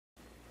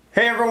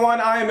Hey everyone,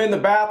 I am in the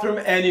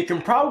bathroom and you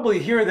can probably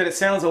hear that it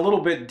sounds a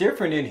little bit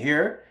different in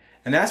here,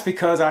 and that's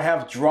because I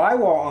have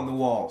drywall on the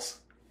walls.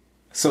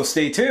 So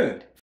stay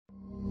tuned.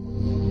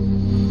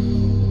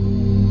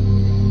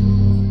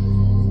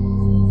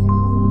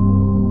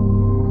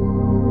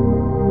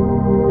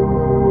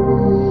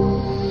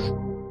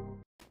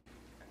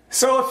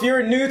 So if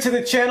you're new to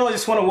the channel, I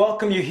just want to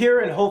welcome you here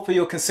and hopefully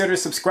you'll consider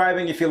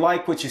subscribing if you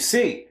like what you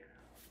see.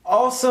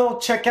 Also,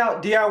 check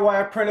out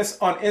DIY Apprentice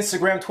on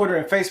Instagram, Twitter,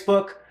 and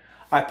Facebook.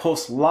 I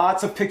post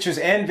lots of pictures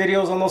and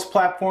videos on those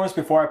platforms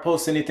before I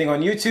post anything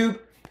on YouTube.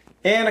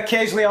 And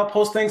occasionally I'll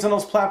post things on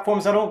those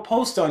platforms I don't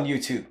post on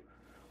YouTube.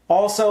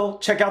 Also,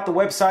 check out the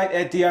website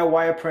at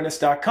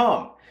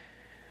DIYapprentice.com.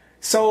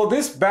 So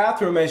this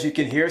bathroom, as you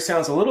can hear,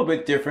 sounds a little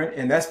bit different,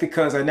 and that's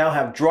because I now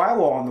have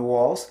drywall on the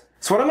walls.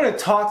 So what I'm going to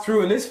talk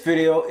through in this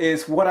video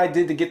is what I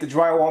did to get the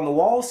drywall on the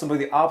walls, some of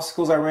the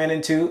obstacles I ran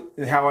into,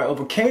 and how I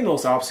overcame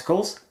those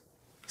obstacles.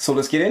 So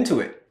let's get into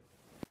it.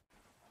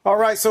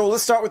 Alright, so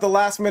let's start with the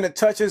last minute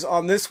touches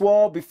on this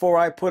wall before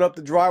I put up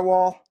the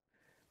drywall.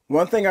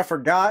 One thing I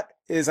forgot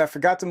is I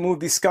forgot to move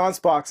these sconce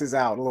boxes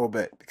out a little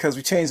bit because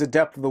we changed the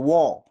depth of the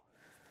wall.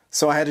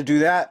 So I had to do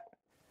that.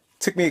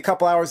 Took me a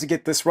couple hours to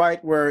get this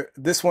right, where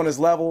this one is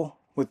level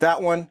with that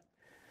one.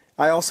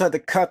 I also had to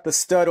cut the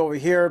stud over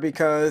here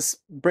because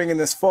bringing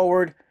this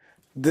forward,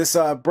 this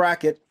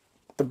bracket,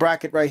 the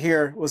bracket right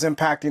here, was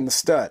impacting the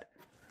stud.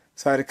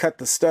 So I had to cut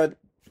the stud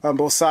on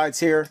both sides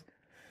here.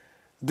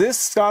 This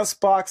sconce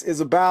box is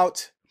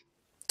about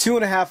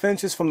 2.5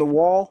 inches from the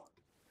wall.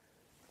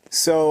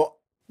 So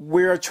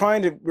we're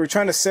trying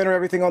to center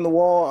everything on the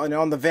wall and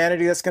on the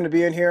vanity that's going to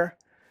be in here.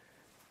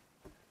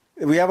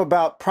 We have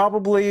about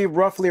probably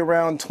roughly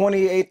around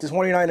 28 to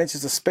 29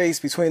 inches of space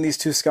between these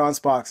two sconce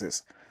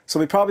boxes. So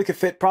we probably could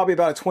fit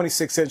about a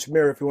 26-inch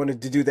mirror if we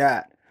wanted to do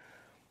that.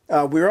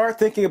 We are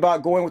thinking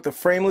about going with the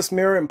frameless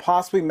mirror and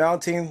possibly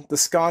mounting the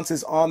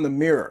sconces on the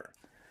mirror.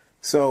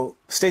 So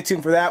stay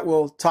tuned for that.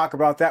 We'll talk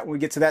about that when we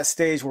get to that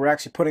stage where we're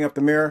actually putting up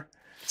the mirror.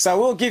 So I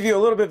will give you a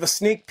little bit of a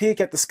sneak peek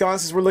at the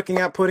sconces we're looking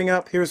at putting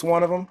up. Here's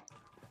one of them.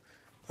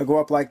 I'll go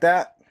up like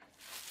that.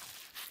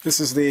 So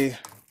that's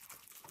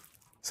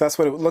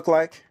what it would look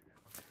like.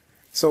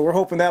 So we're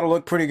hoping that'll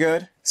look pretty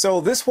good.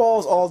 So this wall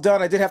is all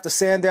done. I did have to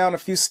sand down a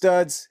few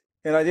studs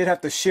and I did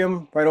have to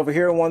shim right over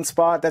here in one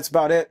spot. That's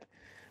about it.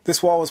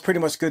 This wall was pretty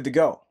much good to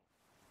go.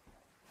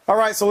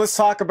 Alright, so let's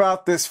talk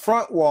about this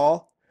front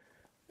wall.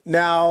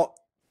 Now,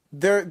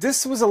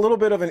 this was a little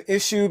bit of an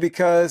issue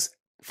because,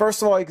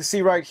 first of all, you can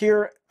see right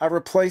here, I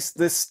replaced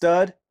this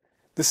stud.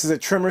 This is a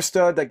trimmer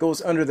stud that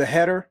goes under the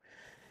header.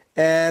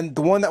 And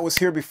the one that was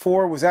here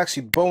before was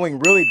actually bowing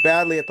really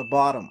badly at the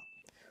bottom.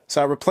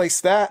 So I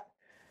replaced that.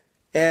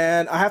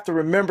 And I have to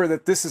remember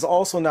that this is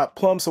also not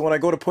plumb. So when I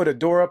go to put a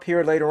door up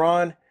here later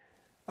on,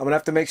 I'm going to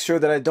have to make sure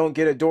that I don't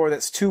get a door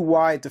that's too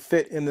wide to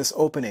fit in this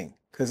opening,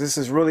 because this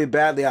is really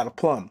badly out of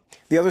plumb.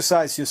 The other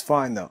side's just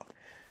fine though.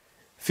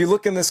 If you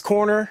look in this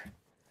corner,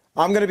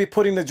 I'm going to be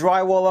putting the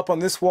drywall up on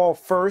this wall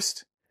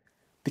first,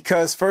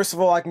 because first of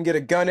all, I can get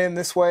a gun in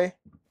this way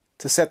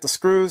to set the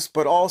screws,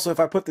 but also if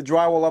I put the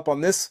drywall up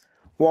on this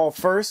wall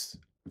first,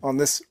 on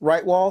this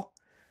right wall,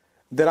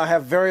 then I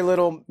have very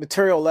little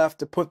material left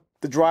to put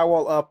the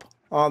drywall up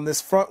on this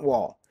front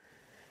wall.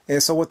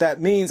 And so what that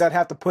means, I'd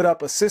have to put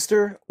up a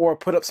sister or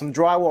put up some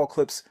drywall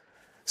clips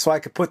so I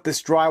could put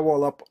this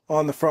drywall up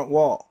on the front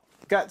wall.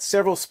 I've got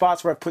several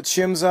spots where I put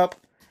shims up.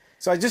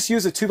 So I just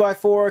use a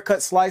 2x4,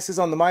 cut slices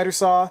on the miter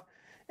saw,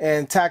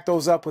 and tack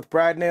those up with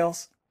brad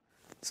nails.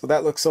 So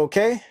that looks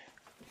okay.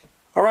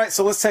 Alright,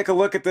 so let's take a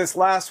look at this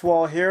last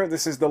wall here.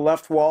 This is the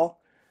left wall.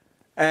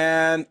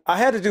 And I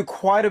had to do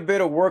quite a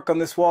bit of work on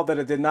this wall that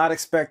I did not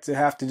expect to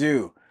have to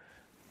do.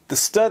 The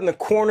stud in the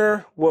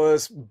corner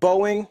was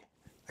bowing.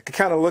 I could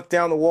kind of look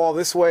down the wall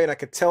this way and I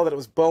could tell that it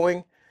was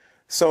bowing.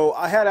 So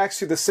I had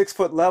actually the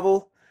 6-foot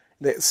level.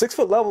 The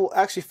 6-foot level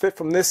actually fit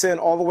from this end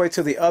all the way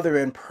to the other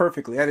end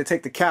perfectly. I had to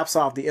take the caps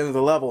off the end of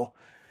the level,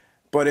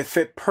 but it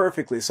fit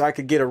perfectly, so I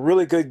could get a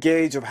really good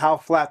gauge of how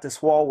flat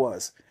this wall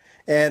was.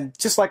 And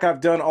just like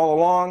I've done all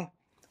along,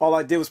 all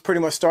I did was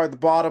pretty much start at the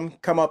bottom,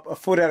 come up a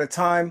foot at a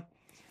time,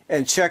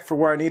 and check for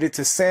where I needed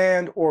to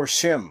sand or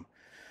shim.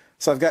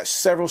 So I've got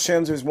several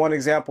shims. There's one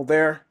example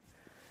there.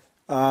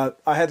 I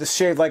had to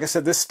shave, like I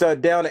said, this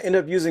stud down. I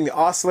ended up using the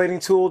oscillating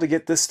tool to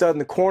get this stud in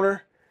the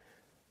corner.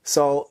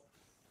 So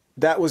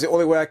that was the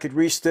only way I could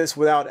reach this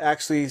without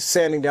actually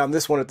sanding down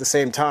this one at the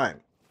same time.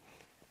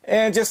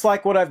 And just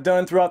like what I've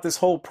done throughout this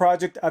whole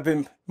project, I've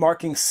been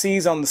marking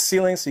C's on the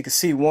ceiling, so you can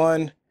see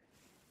one,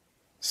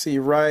 see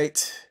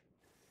right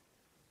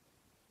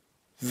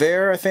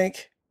there, I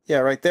think. Yeah,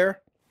 right there.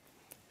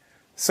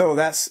 So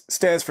that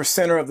stands for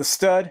center of the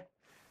stud.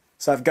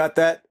 So I've got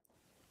that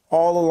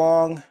all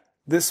along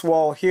this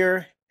wall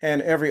here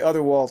and every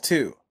other wall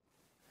too.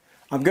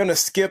 I'm going to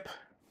skip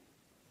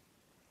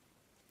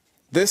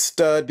this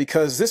stud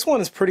because this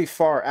one is pretty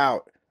far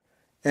out,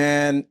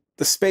 and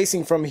the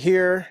spacing from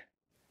here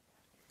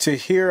to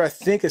here I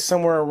think is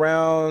somewhere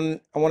around,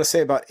 I want to say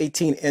about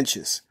 18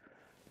 inches.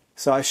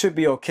 So I should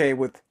be okay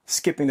with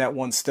skipping that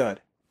one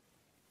stud.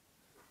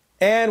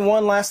 And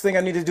one last thing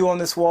I need to do on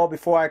this wall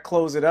before I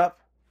close it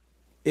up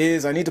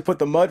is I need to put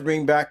the mud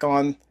ring back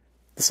on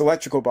this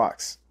electrical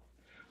box.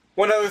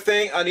 One other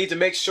thing, I need to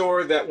make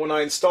sure that when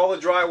I install the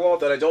drywall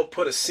that I don't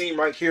put a seam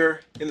right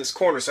here in this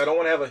corner. So I don't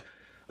want to have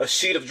a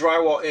sheet of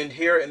drywall in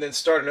here and then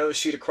start another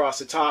sheet across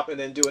the top and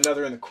then do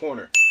another in the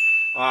corner.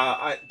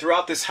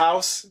 Throughout this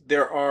house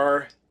there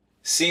are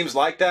seams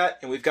like that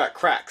and we've got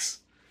cracks.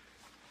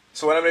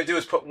 So what I'm going to do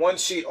is put one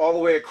sheet all the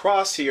way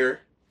across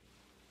here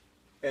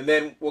and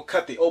then we'll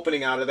cut the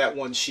opening out of that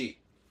one sheet.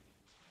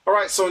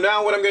 Alright, so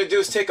now what I'm going to do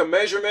is take a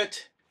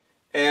measurement,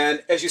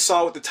 and as you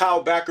saw with the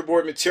tile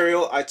backerboard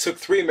material, I took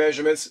 3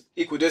 measurements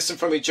equidistant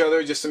from each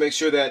other just to make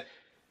sure that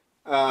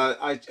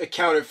I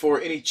accounted for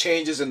any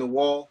changes in the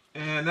wall.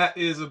 And that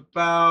is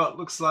about,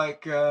 looks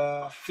like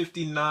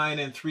 59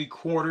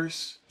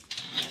 3/4.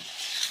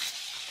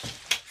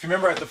 If you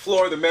remember at the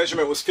floor, the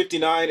measurement was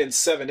 59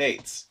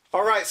 7/8.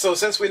 Alright, so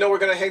since we know we're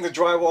going to hang the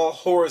drywall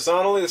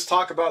horizontally, let's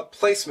talk about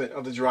placement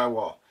of the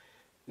drywall.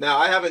 Now,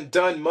 I haven't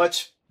done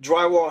much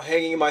drywall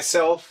hanging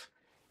myself,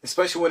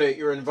 especially when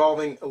you're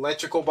involving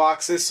electrical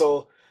boxes,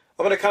 so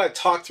I'm going to kind of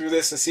talk through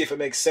this and see if it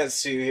makes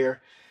sense to you here.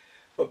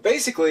 But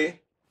basically,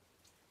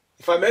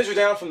 if I measure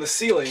down from the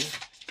ceiling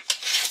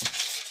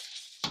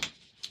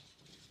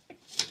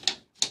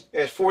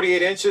at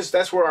 48 inches,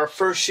 that's where our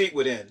first sheet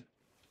would end,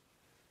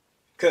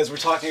 because we're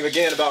talking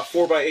again about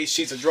 4x8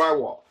 sheets of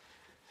drywall.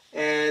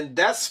 And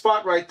that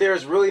spot right there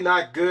is really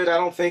not good, I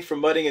don't think, for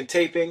mudding and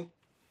taping.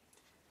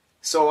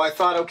 So I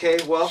thought, okay,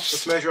 well,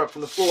 let's measure up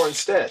from the floor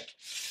instead.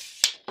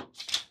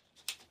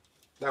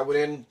 That would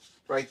end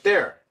right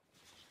there.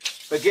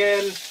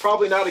 Again,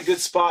 probably not a good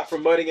spot for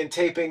mudding and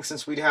taping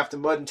since we'd have to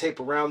mud and tape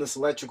around this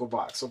electrical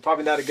box. So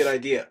probably not a good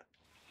idea.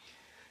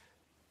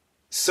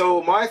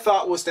 So my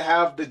thought was to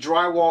have the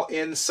drywall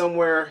in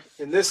somewhere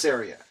in this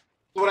area.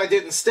 What I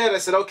did instead, I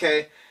said,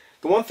 okay,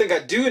 the one thing I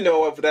do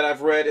know of that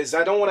I've read is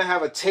I don't want to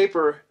have a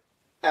taper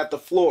at the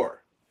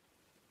floor,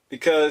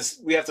 because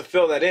we have to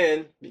fill that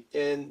in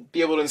and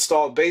be able to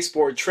install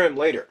baseboard trim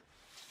later.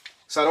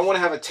 So I don't want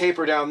to have a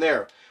taper down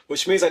there,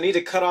 which means I need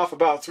to cut off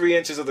about 3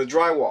 inches of the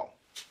drywall.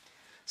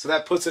 So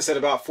that puts us at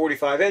about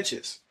 45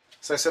 inches.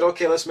 So I said,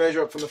 okay, let's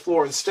measure up from the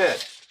floor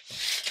instead.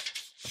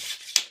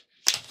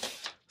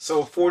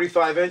 So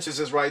 45 inches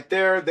is right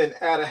there, then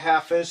add a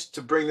 1/2 inch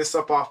to bring this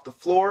up off the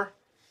floor.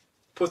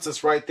 Puts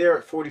us right there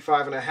at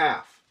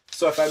 45.5.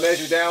 So if I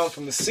measure down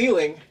from the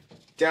ceiling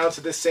down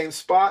to this same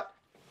spot,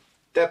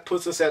 that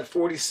puts us at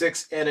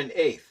 46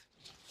 1/8.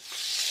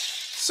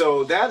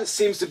 So that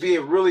seems to be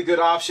a really good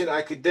option.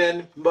 I could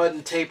then mud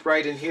and tape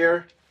right in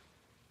here,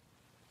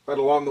 right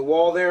along the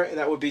wall there, and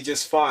that would be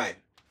just fine.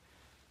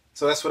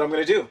 So that's what I'm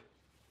going to do.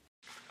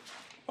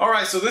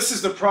 Alright, so this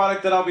is the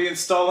product that I'll be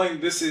installing.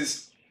 This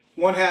is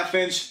 1/2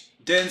 inch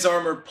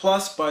DensArmor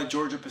Plus by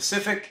Georgia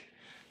Pacific.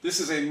 This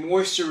is a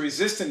moisture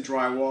resistant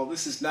drywall.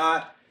 This is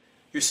not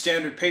your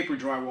standard paper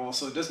drywall.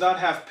 So it does not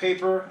have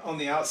paper on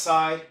the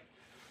outside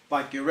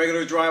like your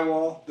regular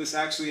drywall. This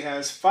actually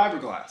has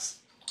fiberglass.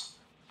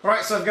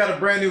 Alright, so I've got a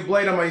brand new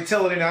blade on my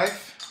utility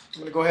knife.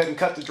 I'm going to go ahead and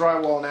cut the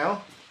drywall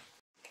now.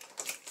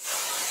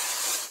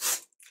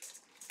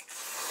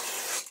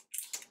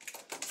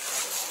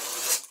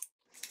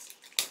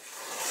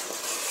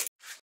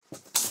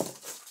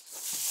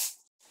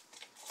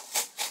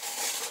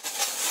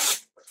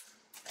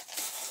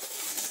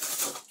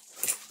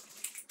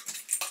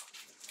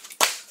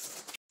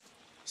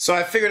 So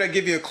I figured I'd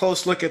give you a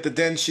close look at the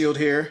den shield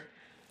here.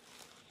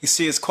 You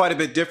see it's quite a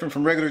bit different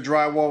from regular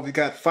drywall. We've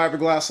got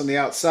fiberglass on the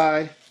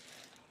outside,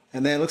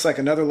 and then it looks like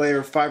another layer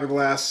of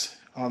fiberglass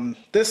on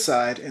this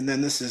side, and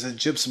then this is a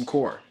gypsum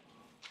core.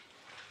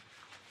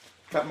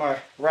 Got my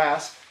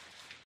rasp.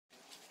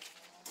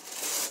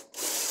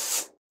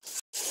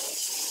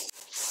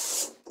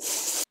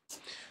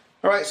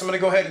 Alright, so I'm going to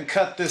go ahead and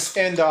cut this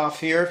end off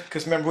here,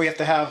 because remember we have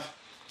to have,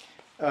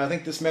 I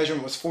think this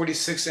measurement was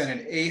 46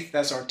 1/8,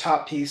 that's our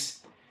top piece.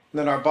 And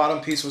then our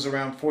bottom piece was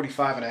around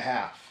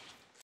 45.5.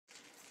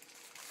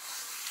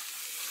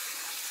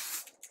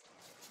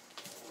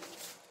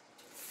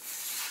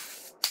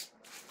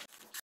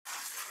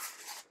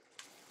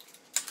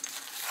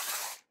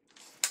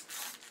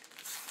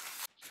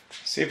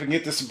 See if we can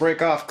get this to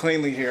break off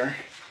cleanly here.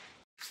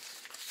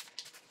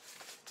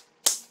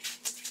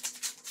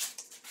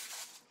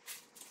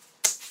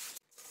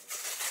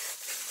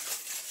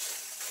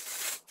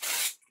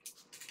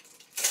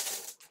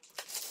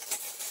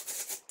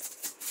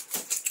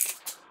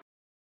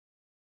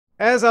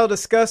 As I'll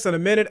discuss in a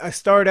minute, I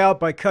start out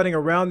by cutting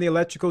around the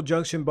electrical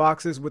junction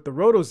boxes with the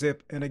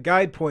Rotozip and a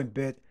guide point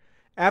bit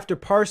after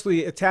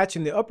partially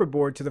attaching the upper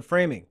board to the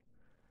framing.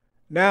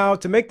 Now,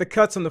 to make the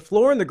cuts on the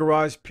floor in the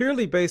garage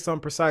purely based on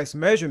precise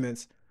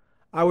measurements,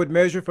 I would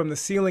measure from the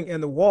ceiling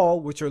and the wall,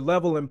 which are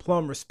level and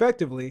plumb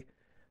respectively,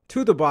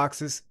 to the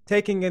boxes,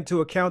 taking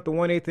into account the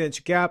 1/8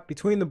 inch gap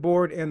between the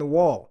board and the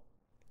wall.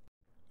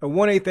 A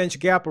 1/8 inch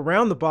gap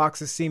around the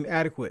boxes seemed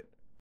adequate.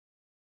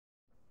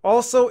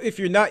 Also, if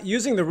you're not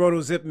using the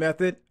Rotozip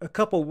method, a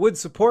couple wood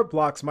support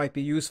blocks might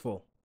be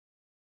useful.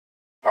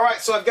 Alright,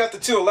 Alright, so I've got the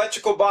two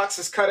electrical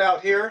boxes cut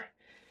out here,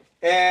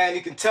 and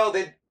you can tell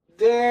they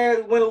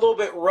went a little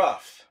bit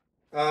rough.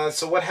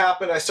 So what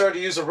happened, I started to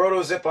use a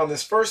Rotozip on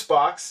this first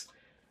box.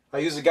 I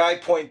used a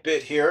guide point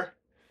bit here,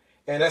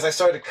 and as I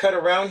started to cut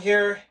around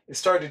here, it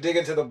started to dig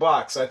into the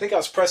box. So I think I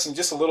was pressing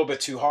just a little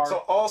bit too hard. So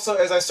also,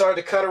 as I started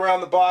to cut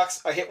around the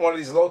box, I hit one of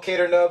these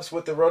locator nubs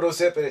with the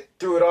Rotozip and it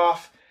threw it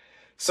off.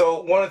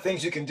 So one of the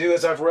things you can do,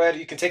 as I've read,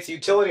 you can take the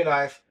utility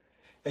knife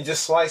and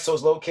just slice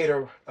those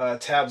locator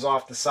tabs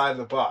off the side of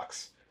the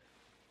box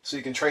so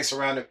you can trace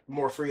around it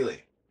more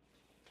freely.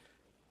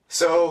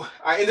 So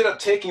I ended up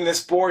taking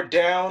this board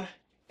down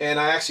and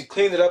I actually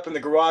cleaned it up in the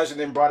garage and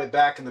then brought it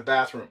back in the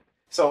bathroom.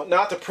 So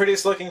not the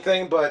prettiest looking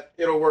thing, but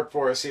it'll work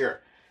for us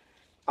here.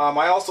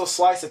 I also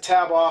sliced a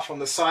tab off on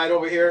the side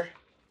over here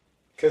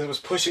because it was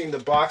pushing the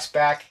box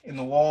back in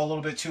the wall a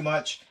little bit too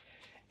much.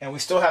 And we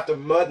still have to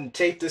mud and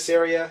tape this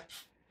area.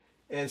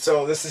 And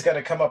so this is going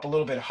to come up a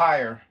little bit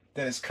higher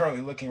than it's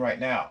currently looking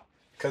right now,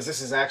 because this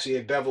is actually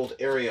a beveled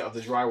area of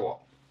the drywall.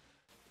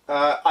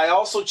 I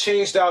also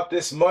changed out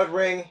this mud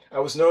ring. I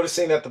was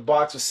noticing that the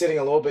box was sitting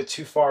a little bit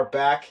too far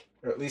back,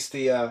 or at least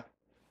the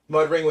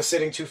mud ring was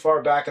sitting too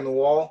far back in the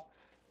wall.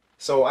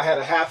 So I had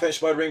a 1/2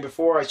 inch mud ring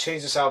before. I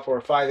changed this out for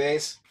a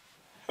 5/8.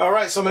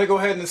 Alright, so I'm going to go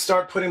ahead and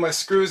start putting my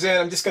screws in.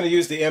 I'm just going to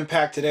use the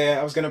impact today.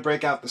 I was going to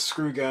break out the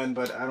screw gun,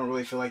 but I don't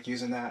really feel like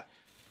using that.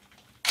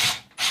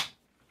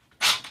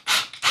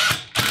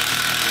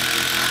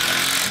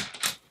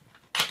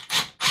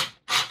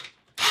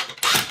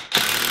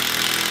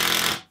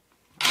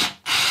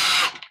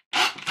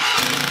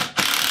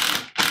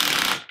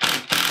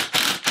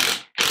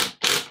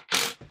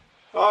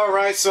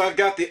 Alright, so I've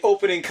got the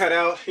opening cut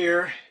out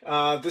here.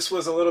 This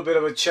was a little bit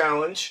of a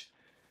challenge.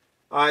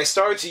 I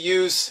started to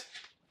use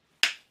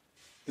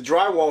the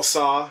drywall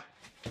saw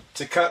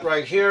to cut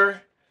right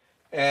here,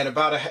 and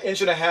about 1.5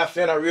 inches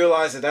in I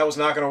realized that that was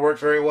not going to work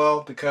very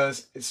well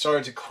because it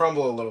started to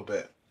crumble a little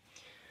bit.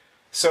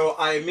 So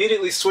I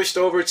immediately switched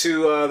over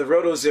to the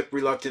Rotozip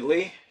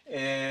reluctantly,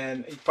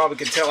 and you probably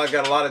can tell I've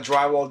got a lot of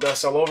drywall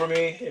dust all over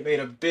me. It made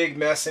a big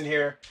mess in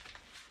here.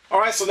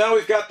 Alright, so now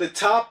we've got the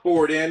top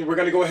board in. We're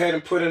going to go ahead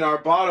and put in our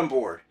bottom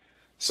board.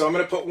 So I'm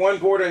going to put one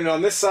board in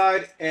on this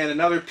side and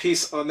another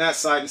piece on that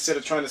side instead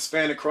of trying to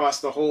span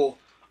across the whole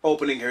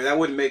opening here. That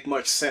wouldn't make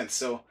much sense,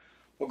 so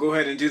we'll go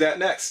ahead and do that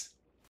next.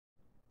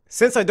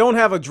 Since I don't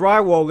have a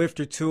drywall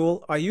lifter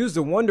tool, I used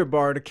a Wonder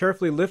Bar to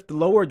carefully lift the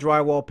lower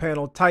drywall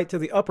panel tight to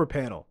the upper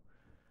panel.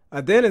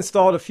 I then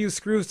installed a few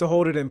screws to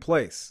hold it in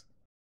place.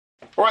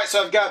 Alright,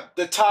 so I've got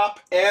the top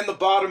and the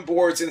bottom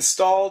boards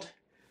installed.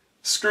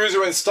 Screws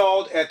are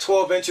installed at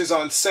 12 inches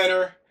on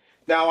center.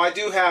 Now I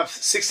do have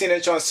 16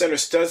 inch on center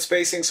stud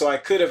spacing, so I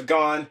could have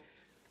gone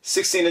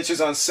 16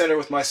 inches on center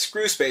with my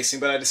screw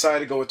spacing, but I decided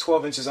to go with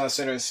 12 inches on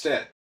center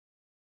instead.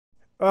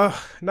 Ugh,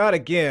 not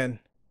again.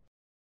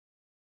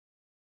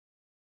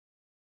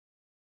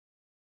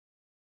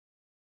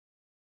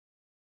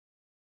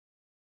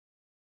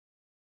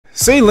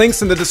 See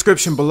links in the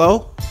description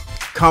below.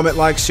 Comment,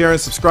 like, share, and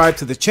subscribe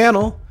to the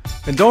channel.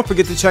 And don't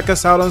forget to check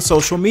us out on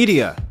social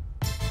media.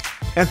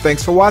 And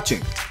thanks for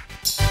watching.